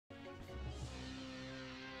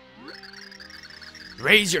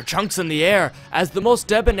Raise your chunks in the air as the most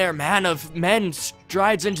debonair man of men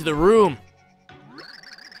strides into the room.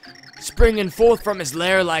 Springing forth from his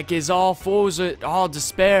lair like his all foes all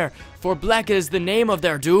despair, for black is the name of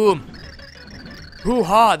their doom.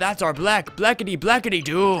 Hoo-ha, that's our black, blackety blackety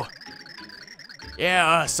doo.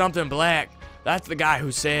 Yeah, something black. That's the guy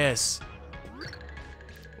who says.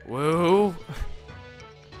 Woo.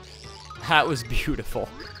 That was beautiful.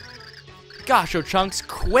 Gosh, oh Chunks,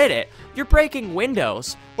 quit it. You're breaking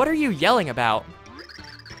windows. What are you yelling about?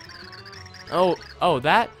 Oh,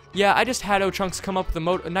 that? Yeah, I just had O-Chunks come up with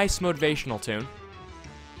a nice motivational tune.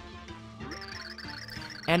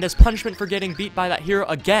 And as punishment for getting beat by that hero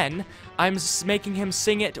again, I'm making him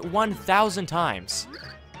sing it 1,000 times.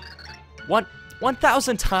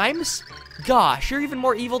 1,000 times? Gosh, you're even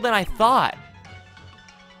more evil than I thought.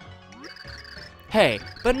 Hey,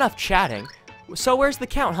 but enough chatting. So where's the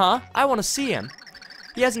Count, huh? I want to see him.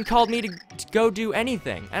 He hasn't called me to go do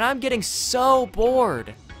anything, and I'm getting so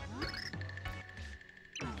bored.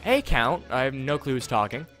 Hey, Count. I have no clue who's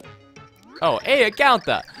talking. Oh, hey,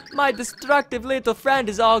 Accounta. My destructive little friend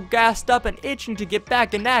is all gassed up and itching to get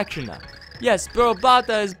back in action. Yes, Bro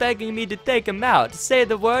Bata is begging me to take him out. Say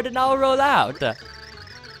the word and I'll roll out.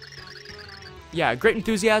 Yeah, great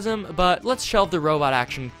enthusiasm, but let's shelve the robot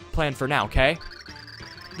action plan for now, okay?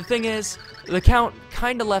 The thing is, the Count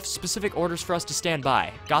kinda left specific orders for us to stand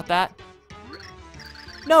by. Got that?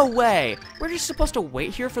 No way! We're just supposed to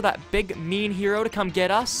wait here for that big, mean hero to come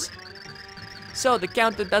get us? So, the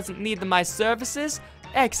Count doesn't need my services?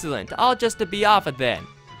 Excellent, I'll just be off it then.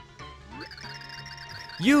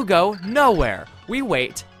 You go nowhere. We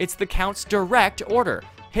wait. It's the Count's direct order.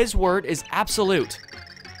 His word is absolute.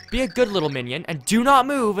 Be a good little minion and do not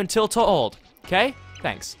move until told. Okay?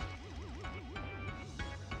 Thanks.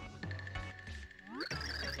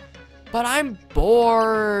 But I'm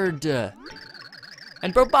bored. And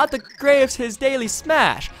Brobata craves his daily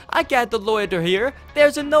smash. I can't loiter here.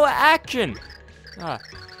 There's no action.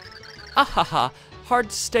 Ahaha. Hard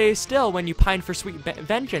to stay still when you pine for sweet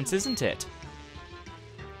vengeance, isn't it?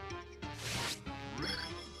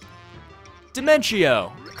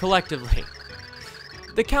 Dementio, collectively.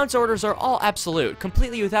 The Count's orders are all absolute,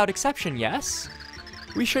 completely without exception, yes?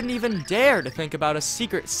 We shouldn't even dare to think about a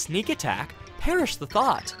secret sneak attack. Perish the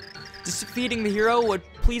thought. Defeating the hero would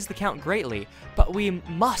please the Count greatly, but we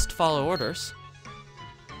must follow orders.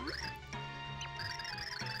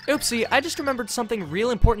 Oopsie, I just remembered something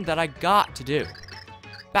real important that I got to do.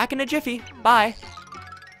 Back in a jiffy. Bye.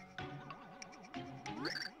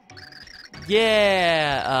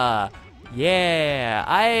 Yeah,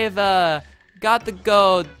 I've, got to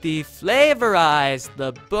go deflavorize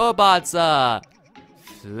the Bobot's,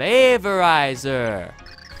 flavorizer.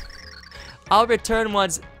 I'll return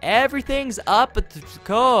once everything's up to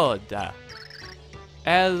code.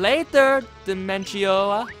 Later,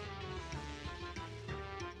 Dementio.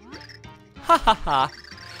 Ha ha ha.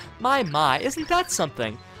 My, isn't that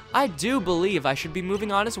something? I do believe I should be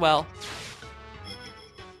moving on as well.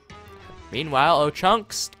 Meanwhile,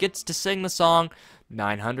 O-Chunks gets to sing the song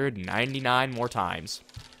 999 more times.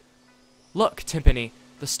 Look, Timpani,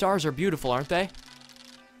 the stars are beautiful, aren't they?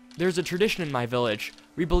 There's a tradition in my village.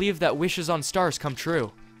 We believe that wishes on stars come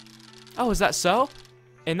true. Oh, is that so?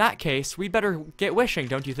 In that case, we better get wishing,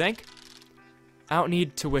 don't you think? I don't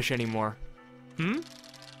need to wish anymore.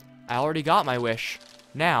 I already got my wish.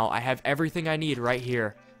 Now, I have everything I need right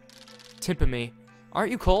here. Timpani,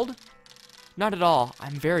 aren't you cold? Not at all.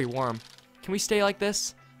 I'm very warm. Can we stay like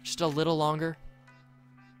this? Just a little longer?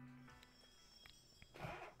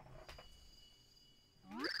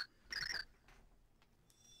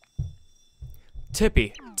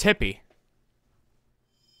 Tippy.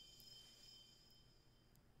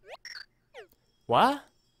 What?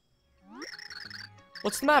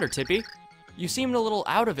 What's the matter, Tippy? You seemed a little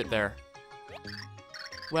out of it there.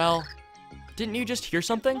 Well, didn't you just hear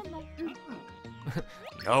something?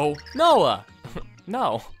 No. Noah!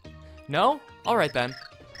 No. No? Alright then.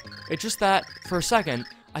 It's just that, for a second,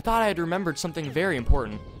 I thought I had remembered something very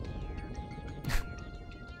important.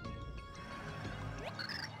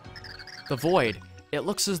 The void. It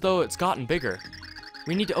looks as though it's gotten bigger.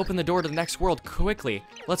 We need to open the door to the next world quickly.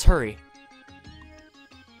 Let's hurry.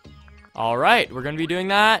 Alright, we're gonna be doing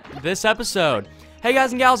that this episode. Hey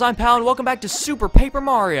guys and gals, I'm Pal, and welcome back to Super Paper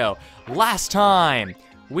Mario. Last time,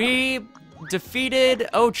 we defeated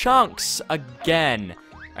O-Chunks again.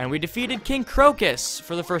 And we defeated King Crocus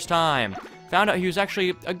for the first time. Found out he was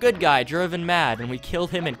actually a good guy, driven mad, and we killed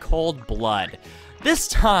him in cold blood. This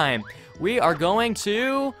time, we are going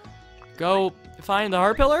to go find the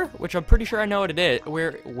heart pillar, which I'm pretty sure I know what it is.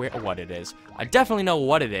 What it is. I definitely know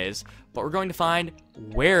what it is, but we're going to find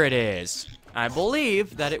where it is. I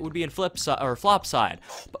believe that it would be in Flopside.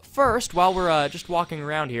 But first, while we're just walking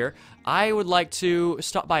around here, I would like to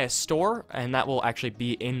stop by a store, and that will actually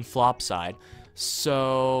be in Flopside,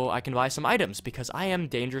 so I can buy some items, because I am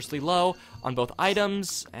dangerously low on both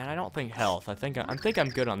items, and I don't think health. I think I'm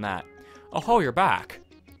good on that. Oh ho, you're back.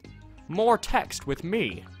 More text with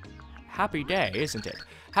me. Happy day, isn't it?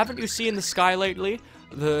 Haven't you seen the sky lately?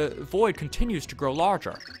 The void continues to grow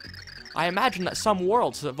larger. I imagine that some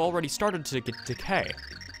worlds have already started to decay.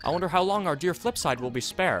 I wonder how long our dear Flipside will be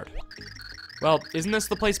spared. Well, isn't this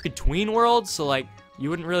the place between worlds? So, like, you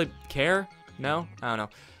wouldn't really care? No? I don't know.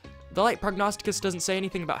 The Light Prognosticus doesn't say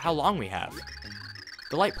anything about how long we have.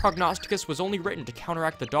 The Light Prognosticus was only written to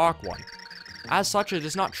counteract the Dark One. As such, it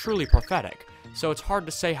is not truly prophetic, so it's hard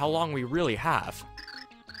to say how long we really have.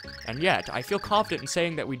 And yet, I feel confident in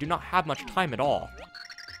saying that we do not have much time at all.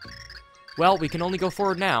 Well, we can only go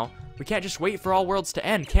forward now. We can't just wait for all worlds to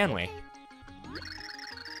end, can we?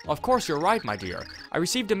 Of course you're right, my dear. I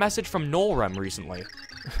received a message from Nolrem recently.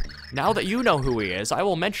 Now that you know who he is, I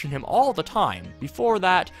will mention him all the time. Before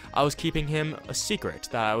that, I was keeping him a secret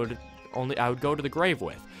that I would go to the grave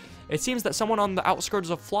with. It seems that someone on the outskirts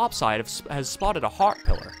of Flopside has spotted a heart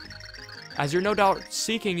pillar. As you're no doubt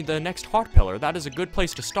seeking the next heart pillar, that is a good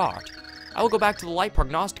place to start. I will go back to the Light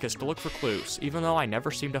Prognosticus to look for clues, even though I never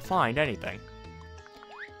seem to find anything.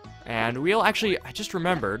 And we'll actually, I just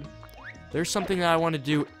remembered, there's something that I want to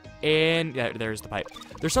do in, yeah, there's the pipe.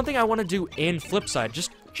 There's something I want to do in Flipside,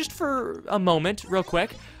 just for a moment, real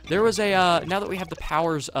quick. There was a, now that we have the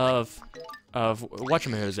powers of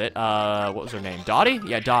whatchamacallit, what was her name, Dottie?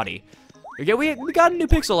 Yeah, Dottie. Yeah, we got a new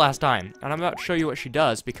pixel last time, and I'm about to show you what she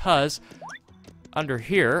does, because under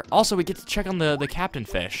here, also we get to check on the captain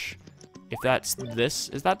fish. If that's this,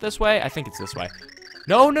 is that this way? I think it's this way.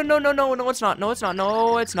 No, no, no, no, no, no, it's not. No, it's not.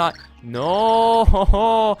 No, it's not.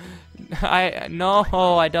 No,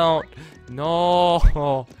 I don't.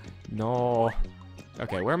 No, no.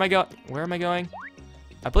 Okay, where am I going?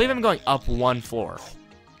 I believe I'm going up one floor.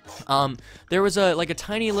 There was like a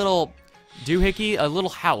tiny little doohickey, a little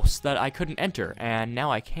house that I couldn't enter, and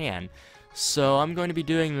now I can. So I'm going to be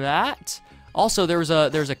doing that. Also, there's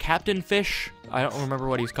a captain fish. I don't remember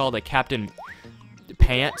what he's called, like Captain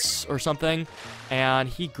Pants or something. And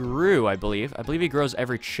he grew, I believe. I believe he grows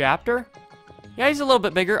every chapter. Yeah, he's a little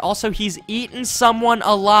bit bigger. Also, he's eaten someone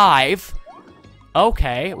alive.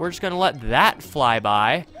 Okay, we're just gonna let that fly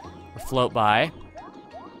by, or float by,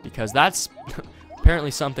 because that's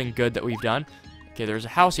apparently something good that we've done. Okay, there's a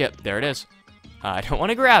house. Yep, there it is. I don't want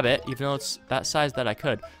to grab it, even though it's that size that I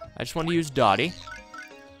could. I just want to use Dottie,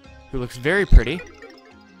 who looks very pretty.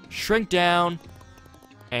 Shrink down,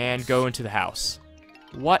 and go into the house.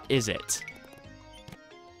 What is it?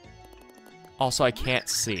 Also, I can't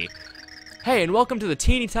see. Hey, and welcome to the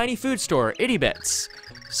teeny tiny food store, Itty Bits.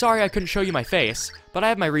 Sorry I couldn't show you my face, but I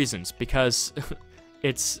have my reasons, because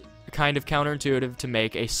it's kind of counterintuitive to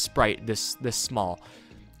make a sprite this small,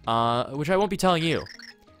 which I won't be telling you.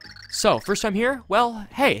 So, first time here? Well,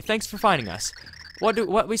 hey, thanks for finding us.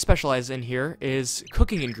 What we specialize in here is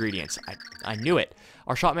cooking ingredients. I knew it.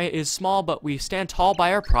 Our shop is small, but we stand tall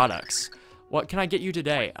by our products. What can I get you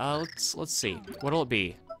today? Let's see. What'll it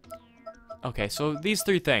be? Okay, so these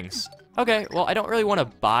three things. Okay, well, I don't really want to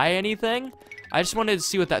buy anything. I just wanted to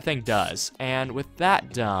see what that thing does. And with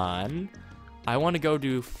that done, I want to go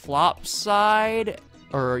to Flopside.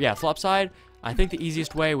 Or, yeah, Flopside. I think the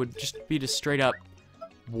easiest way would just be to straight up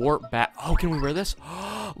warp back. Oh, can we wear this?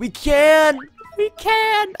 We can! We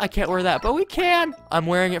can! I can't wear that, but we can! I'm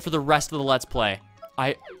wearing it for the rest of the Let's Play.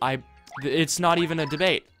 It's not even a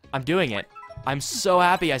debate. I'm doing it. I'm so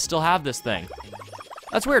happy I still have this thing.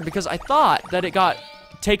 That's weird, because I thought that it got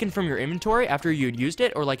taken from your inventory after you'd used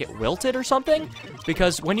it, or like it wilted or something,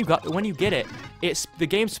 because when you get it, the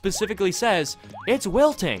game specifically says it's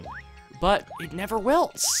wilting, but it never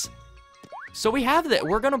wilts. So we have that.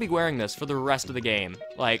 We're gonna be wearing this for the rest of the game.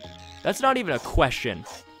 Like, that's not even a question.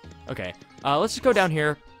 Okay, let's just go down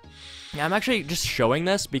here. Yeah, I'm actually just showing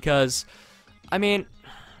this because, I mean,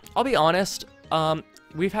 I'll be honest,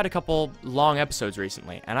 we've had a couple long episodes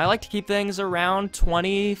recently, and I like to keep things around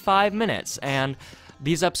 25 minutes, and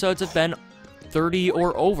these episodes have been 30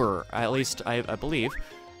 or over, at least I believe,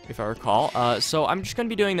 if I recall. So I'm just gonna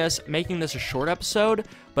be doing this, making this a short episode,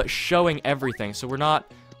 but showing everything. So we're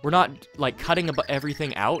not like cutting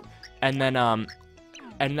everything out and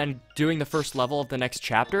then doing the first level of the next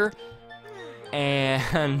chapter,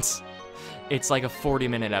 and it's like a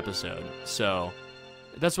 40-minute episode. So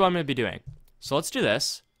that's what I'm gonna be doing. So let's do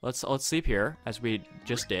this. Let's sleep here, as we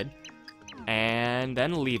just did. And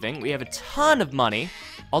then leaving. We have a ton of money.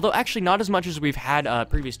 Although, actually, not as much as we've had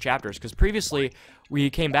previous chapters. Because previously, we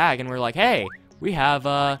came back and we were like, hey, we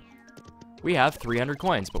have 300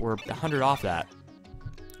 coins. But we're 100 off that.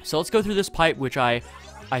 So let's go through this pipe, which I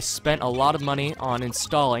spent a lot of money on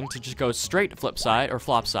installing to just go straight to Flipside, or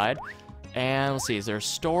Flopside. And let's see, is there a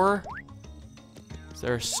store? Is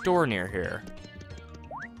there a store near here?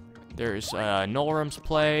 There's Nolrum's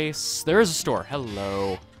place. There is a store.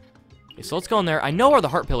 Hello. Okay, so let's go in there. I know where the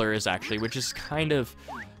heart pillar is, actually, which is kind of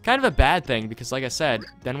a bad thing, because like I said,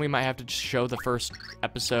 then we might have to just show the first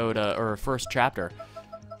episode, or first chapter.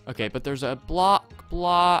 Okay, but there's a block.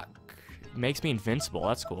 Makes me invincible.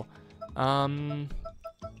 That's cool.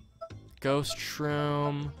 Ghost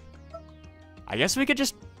shroom. I guess we could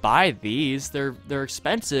just buy these. They're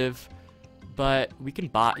expensive, but we can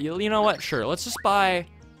buy. You know what? Sure. Let's buy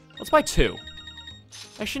 2.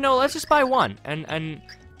 Actually, no. Let's just buy 1 and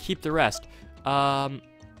keep the rest. No.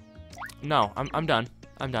 I'm done.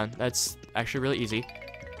 I'm done. That's actually really easy.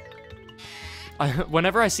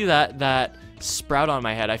 Whenever I see that sprout on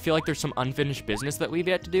my head, I feel like there's some unfinished business that we've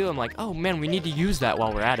yet to do. I'm like, oh man, we need to use that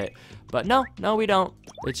while we're at it. But no, we don't.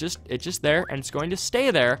 It's just there, and it's going to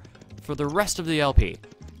stay there for the rest of the LP.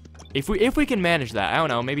 If we can manage that, I don't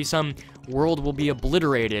know, maybe some world will be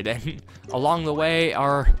obliterated, and along the way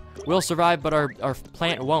we'll survive, but our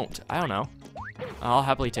planet won't. I don't know. I'll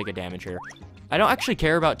happily take a damage here. I don't actually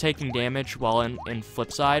care about taking damage while in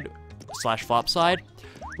Flipside/Flopside,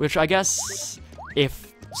 which I guess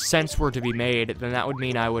if sense were to be made, then that would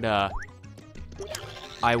mean I would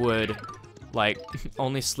like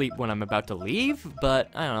only sleep when I'm about to leave,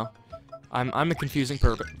 but I don't know. I'm a confusing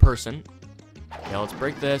person. Okay, let's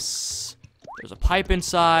break this. There's a pipe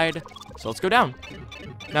inside, so let's go down.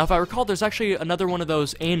 Now, if I recall, there's actually another one of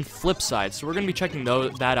those in Flipside, so we're gonna be checking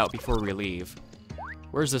that out before we leave.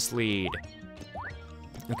 Where's this lead?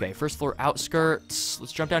 Okay, first floor outskirts.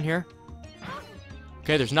 Let's jump down here.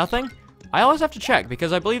 Okay, there's nothing. I always have to check,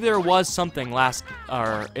 because I believe there was something in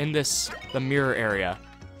the mirror area.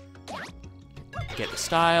 Get the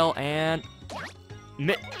style, and...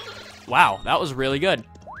 Wow, that was really good.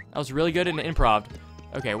 That was really good in improv.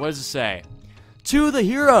 Okay, what does it say? To the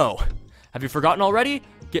hero! Have you forgotten already?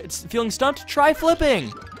 Feeling stumped? Try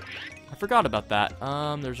flipping! I forgot about that.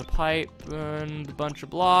 There's a pipe and a bunch of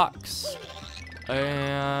blocks.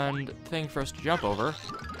 And thing for us to jump over.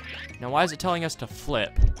 Now, why is it telling us to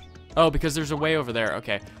flip? Oh, because there's a way over there.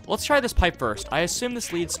 Okay, let's try this pipe first. I assume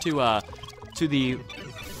this leads to the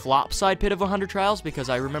Flopside pit of 100 trials, because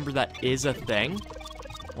I remember that is a thing.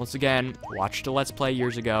 Once again, watched a Let's Play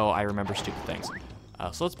years ago. I remember stupid things.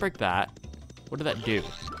 So let's break that. What did that do?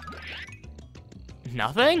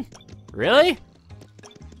 Nothing? Really?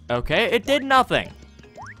 Okay, it did nothing.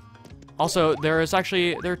 Also, there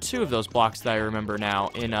are 2 of those blocks that I remember now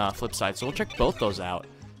in Flipside, so we'll check both those out.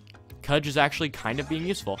 Cudge is actually kind of being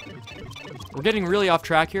useful. We're getting really off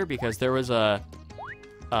track here because there was a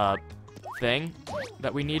thing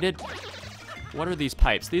that we needed. What are these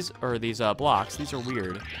pipes? These blocks. These are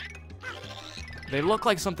weird. They look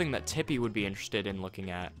like something that Tippy would be interested in looking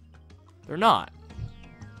at. They're not.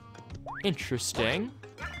 Interesting.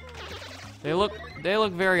 They look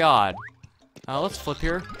very odd. Let's flip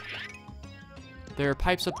here. There are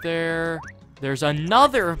pipes up there. There's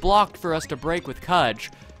another block for us to break with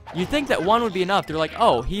Cudge. You'd think that 1 would be enough. They're like,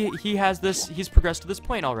 oh, he has this. He's progressed to this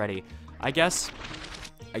point already. I guess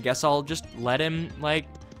I'll just let him like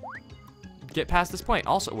get past this point.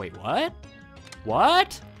 Also, wait, what?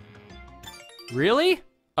 What? Really?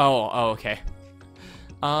 Oh, okay.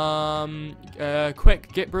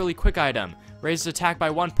 Get Burly quick item. Raises attack by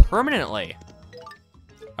 1 permanently.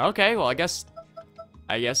 Okay, well, I guess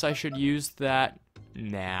I should use that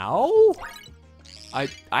now. I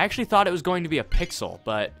actually thought it was going to be a pixel,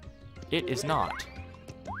 but it is not.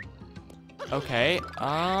 Okay,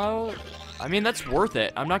 I mean, that's worth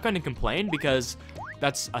it. I'm not going to complain, because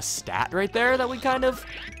that's a stat right there that we kind of,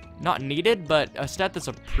 not needed, but a stat that's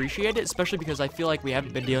appreciated, especially because I feel like we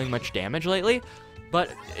haven't been dealing much damage lately. But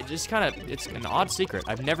it just kind of, it's an odd secret.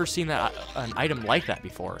 I've never seen an item like that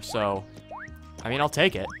before, so, I mean, I'll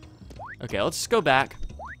take it. Okay, let's just go back.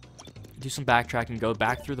 Do some backtracking, go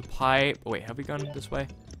back through the pipe. Oh, wait, have we gone this way?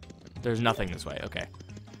 There's nothing this way, okay.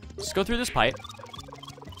 Let's go through this pipe.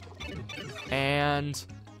 And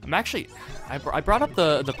I'm actually, I brought up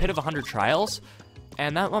the pit of 100 trials,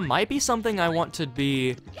 and that one might be something I want to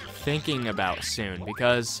be thinking about soon,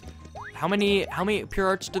 because how many pure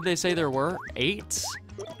arts did they say there were? 8?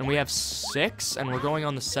 And we have 6, and we're going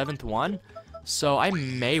on the 7th one, so I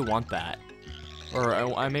may want that. Or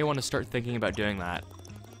I may want to start thinking about doing that.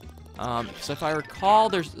 Because if I recall,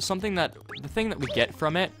 there's something that, the thing that we get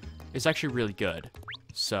from it is actually really good.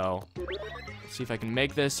 So, let's see if I can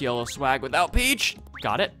make this yellow swag without Peach.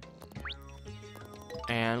 Got it.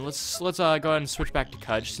 And let's go ahead and switch back to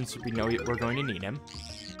Cudge since we know we're going to need him.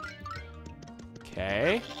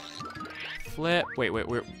 Okay. Flip. Wait.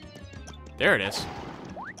 There it is.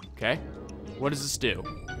 Okay. What does this do?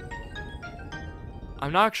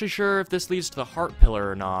 I'm not actually sure if this leads to the heart pillar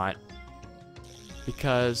or not.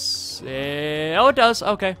 Because... oh, it does.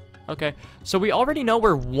 Okay. Okay. So we already know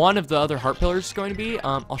where one of the other heart pillars is going to be.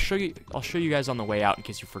 I'll show you guys on the way out in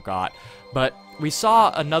case you forgot. But we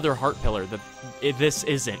saw another heart pillar that this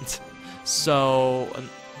isn't. So,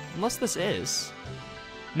 unless this is.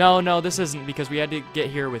 No, this isn't because we had to get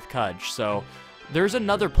here with Cudge. So, there's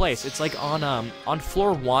another place. It's like on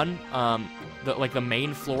floor 1, the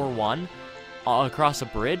main floor 1, across a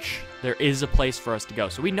bridge. There is a place for us to go.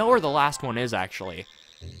 So we know where the last one is actually,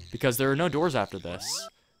 because there are no doors after this.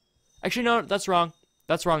 Actually, no, that's wrong.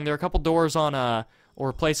 That's wrong. There are a couple doors on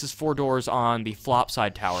or places for doors on the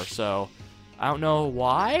Flopside tower. So I don't know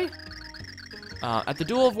why. At the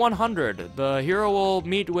Duel of 100, the hero will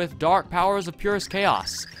meet with dark powers of purest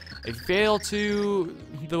chaos. If you fail to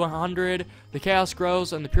the 100, the chaos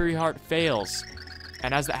grows and the purity heart fails.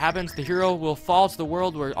 And as that happens, the hero will fall to the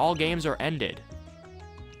world where all games are ended.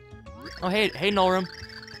 Oh, hey, Nolrim.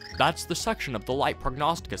 That's the section of the Light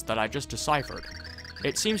Prognosticus that I just deciphered.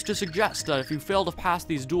 It seems to suggest that if you fail to pass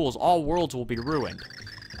these duels, all worlds will be ruined.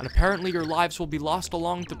 And apparently your lives will be lost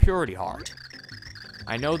along with the purity heart.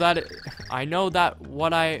 I know that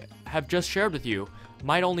what I have just shared with you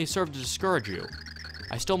might only serve to discourage you.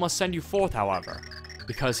 I still must send you forth, however,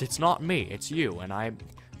 because it's not me, it's you, and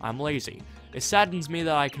I'm lazy. It saddens me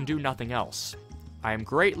that I can do nothing else. I am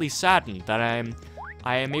greatly saddened that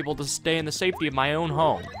I am able to stay in the safety of my own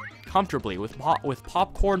home, comfortably with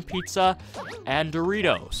popcorn, pizza, and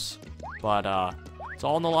Doritos. But it's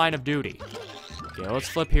all in the line of duty. Okay, let's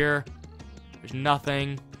flip here. There's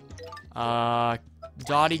nothing.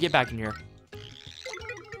 Dottie, get back in here.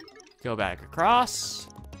 Go back across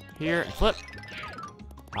here and flip.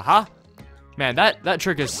 Aha! Man, that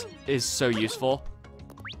trick is so useful.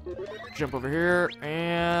 Jump over here,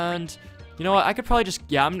 and you know what? I could probably just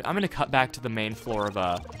I'm gonna cut back to the main floor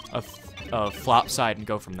of Flopside and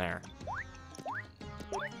go from there.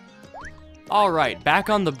 All right, back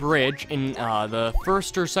on the bridge in the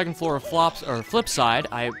first or second floor of Flipside.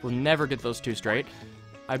 I will never get those two straight.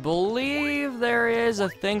 I believe there is a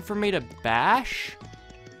thing for me to bash.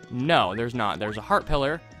 No, there's not. There's a heart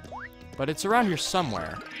pillar, but it's around here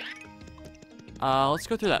somewhere. Let's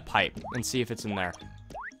go through that pipe and see if it's in there.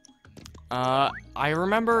 I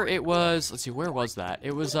remember it was, let's see, where was that?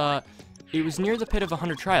 It was near the Pit of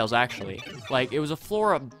 100 Trials, actually. Like, it was a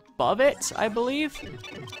floor above it, I believe.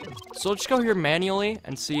 So let's just go here manually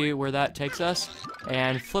and see where that takes us,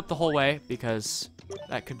 and flip the whole way, because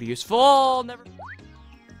that could be useful. Never.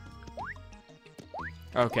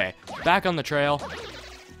 Okay, back on the trail.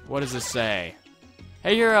 What does this say?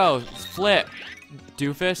 Hey, hero, flip,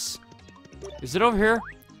 doofus. Is it over here?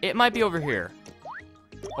 It might be over here.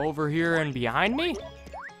 Over here and behind me?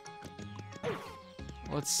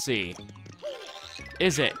 Let's see.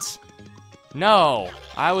 Is it? No,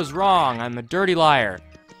 I was wrong. I'm a dirty liar.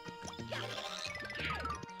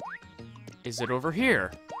 Is it over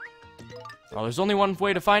here? Oh, there's only one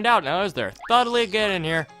way to find out now, is there? Thoughtfully get in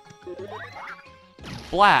here.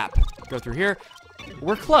 Blap. Go through here.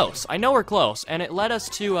 We're close. I know we're close. And it led us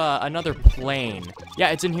to another plane. Yeah,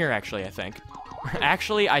 it's in here, actually, I think.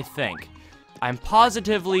 Actually, I think. I'm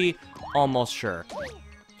positively almost sure. Okay,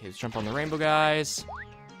 let's jump on the rainbow, guys.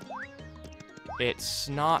 It's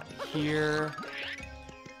not here.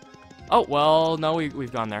 Oh, well, no,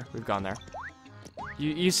 we've gone there. We've gone there.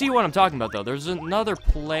 You see what I'm talking about, though. There's another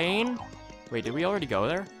plane. Wait, did we already go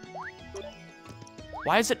there?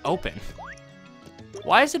 Why is it open?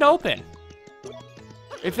 Why is it open?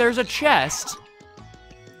 If there's a chest,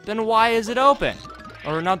 then why is it open?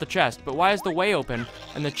 Or not the chest, but why is the way open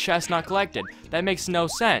and the chest not collected? That makes no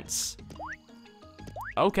sense.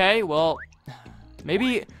 Okay, well,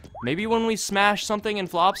 maybe when we smash something in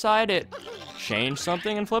Flopside, it changed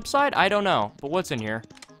something in Flipside? I don't know, but what's in here?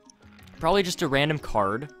 Probably just a random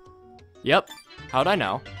card. Yep, how'd I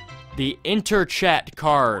know? The Interchat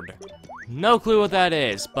card. No clue what that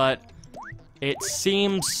is, but it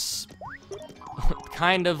seems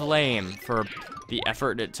kind of lame for the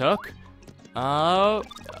effort it took.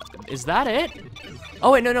 Is that it?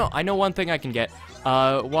 Oh wait, no, I know one thing I can get.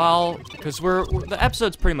 Because the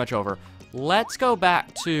episode's pretty much over. Let's go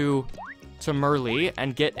back to Merlee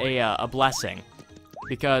and get a blessing,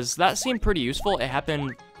 because that seemed pretty useful. It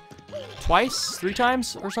happened twice, 3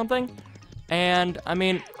 times or something. And, I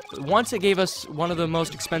mean, once it gave us one of the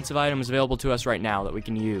most expensive items available to us right now that we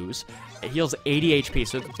can use. It heals 80 HP,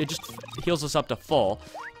 so it just heals us up to full.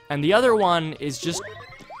 And the other one is just,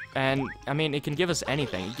 and, I mean, it can give us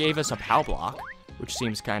anything. It gave us a POW block, which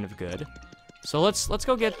seems kind of good. So let's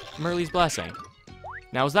go get Merly's Blessing.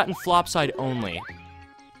 Now, is that in Flopside only?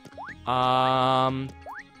 I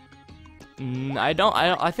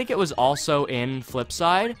think it was also in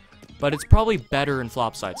Flipside. But it's probably better in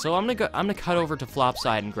Flopside. So I'm gonna cut over to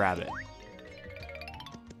Flopside and grab it.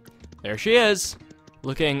 There she is.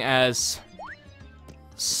 Looking as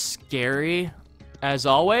scary as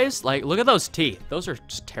always. Like, look at those teeth. Those are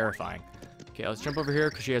just terrifying. Okay, let's jump over here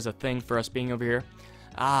because she has a thing for us being over here.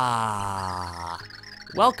 Ah.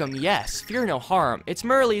 Welcome, yes. Fear no harm. It's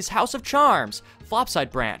Merly's House of Charms. Flopside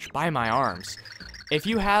branch, by my arms. If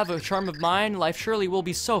you have a charm of mine, life surely will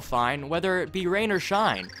be so fine, whether it be rain or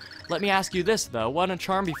shine. Let me ask you this, though. Want a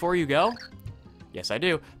charm before you go? Yes, I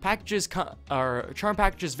do. Charm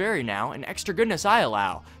packages vary now, and extra goodness I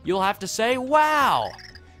allow. You'll have to say, wow!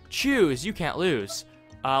 Choose, you can't lose.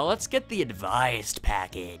 Let's get the advised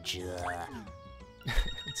package.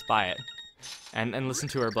 Let's buy it. And listen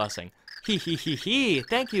to her blessing. Hee hee hee hee.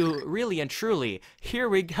 Thank you, really and truly. Here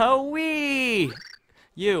we go, wee!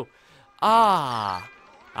 You. Ah.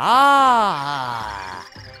 Ah!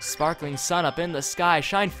 Sparkling sun up in the sky,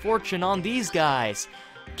 shine fortune on these guys.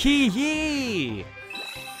 Kee-yee!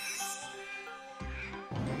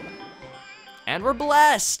 And we're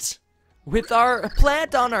blessed with our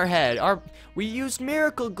plant on our head. We used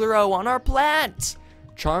Miracle Grow on our plant.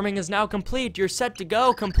 Charming is now complete. You're set to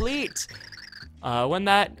go, complete. When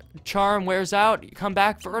that charm wears out, you come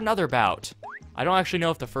back for another bout. I don't actually know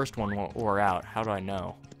if the first one wore out. How do I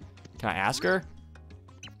know? Can I ask her?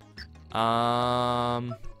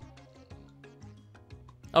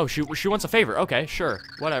 Oh, she wants a favor. Okay, sure,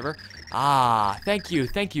 whatever. Ah, thank you,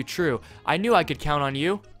 true. I knew I could count on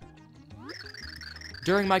you.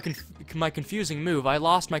 During my confusing move, I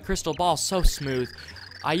lost my crystal ball so smooth.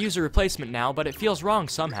 I use a replacement now, but it feels wrong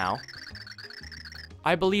somehow.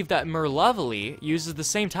 I believe that Merlovely uses the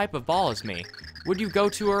same type of ball as me. Would you go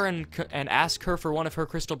to her and ask her for one of her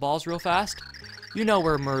crystal balls real fast? You know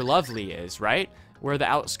where Merlovely is, right? Where the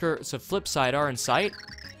outskirts of Flipside are in sight?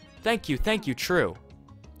 Thank you, true.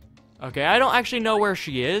 Okay, I don't actually know where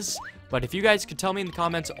she is, but if you guys could tell me in the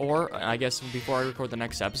comments, or I guess before I record the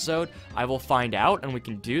next episode, I will find out, and we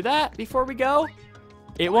can do that before we go.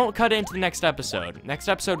 It won't cut into the next episode. Next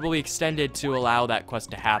episode will be extended to allow that quest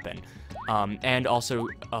to happen, and also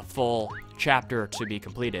a full chapter to be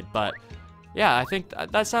completed. But yeah, I think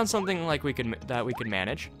that sounds something like we could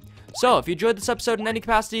manage. So, if you enjoyed this episode in any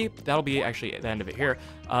capacity, that'll be actually at the end of it here,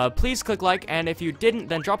 please click like, and if you didn't,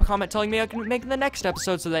 then drop a comment telling me I can make the next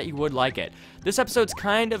episode so that you would like it. This episode's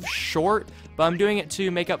kind of short, but I'm doing it to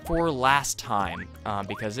make up for last time,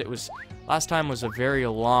 because last time was a very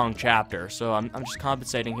long chapter, so I'm just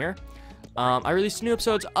compensating here. I release new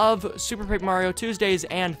episodes of Super Paper Mario Tuesdays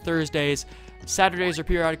and Thursdays. Saturdays are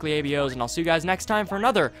periodically ABOs, and I'll see you guys next time for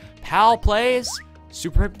another PalPlays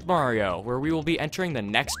Super Paper Mario, where we will be entering the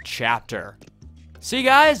next chapter. See you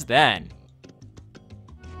guys then!